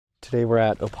Today we're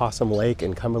at Opossum Lake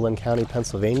in Cumberland County,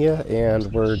 Pennsylvania, and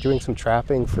we're doing some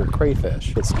trapping for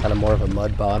crayfish. It's kind of more of a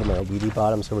mud bottom or a weedy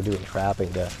bottom, so we're doing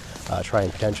trapping to try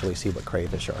and potentially see what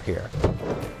crayfish are here.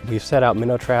 We've set out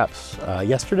minnow traps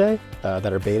yesterday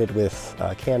that are baited with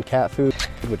canned cat food,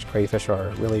 which crayfish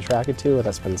are really attracted to, and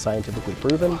that's been scientifically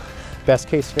proven. Best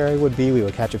case scenario would be we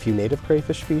would catch a few native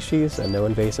crayfish species and no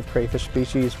invasive crayfish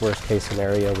species. Worst case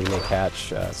scenario, we may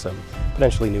catch some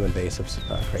potentially new invasive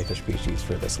crayfish species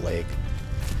for this lake.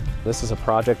 This is a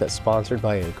project that's sponsored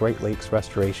by a Great Lakes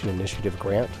Restoration Initiative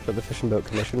grant that the Fish and Boat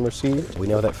Commission received. We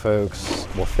know that folks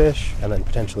will fish and then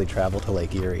potentially travel to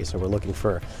Lake Erie, so we're looking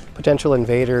for potential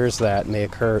invaders that may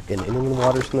occur in inland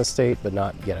waters in the state but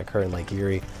not yet occur in Lake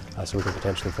Erie, so we can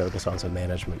potentially focus on some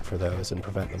management for those and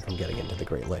prevent them from getting into the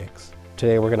Great Lakes.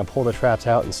 Today we're going to pull the traps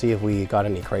out and see if we got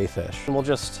any crayfish. And we'll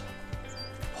just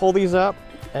pull these up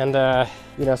and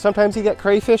you know, sometimes you get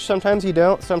crayfish, sometimes you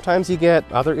don't. Sometimes you get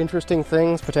other interesting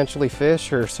things, potentially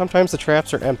fish, or sometimes the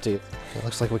traps are empty. It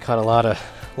looks like we caught a lot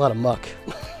of muck.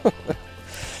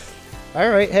 All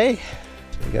right, hey,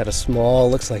 we got a small,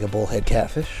 looks like a bullhead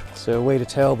catfish. So a way to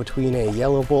tell between a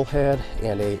yellow bullhead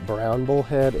and a brown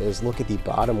bullhead is look at the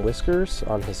bottom whiskers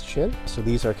on his chin. So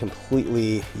these are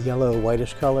completely yellow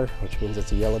whitish color, which means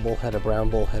it's a yellow bullhead. A brown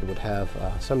bullhead would have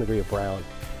some degree of brown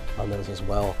on those as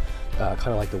well. Kind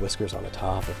of like the whiskers on the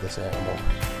top of this animal.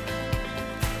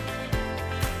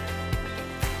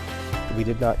 We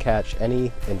did not catch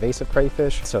any invasive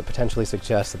crayfish, so it potentially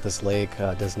suggests that this lake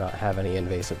does not have any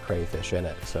invasive crayfish in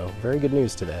it. So very good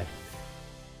news today.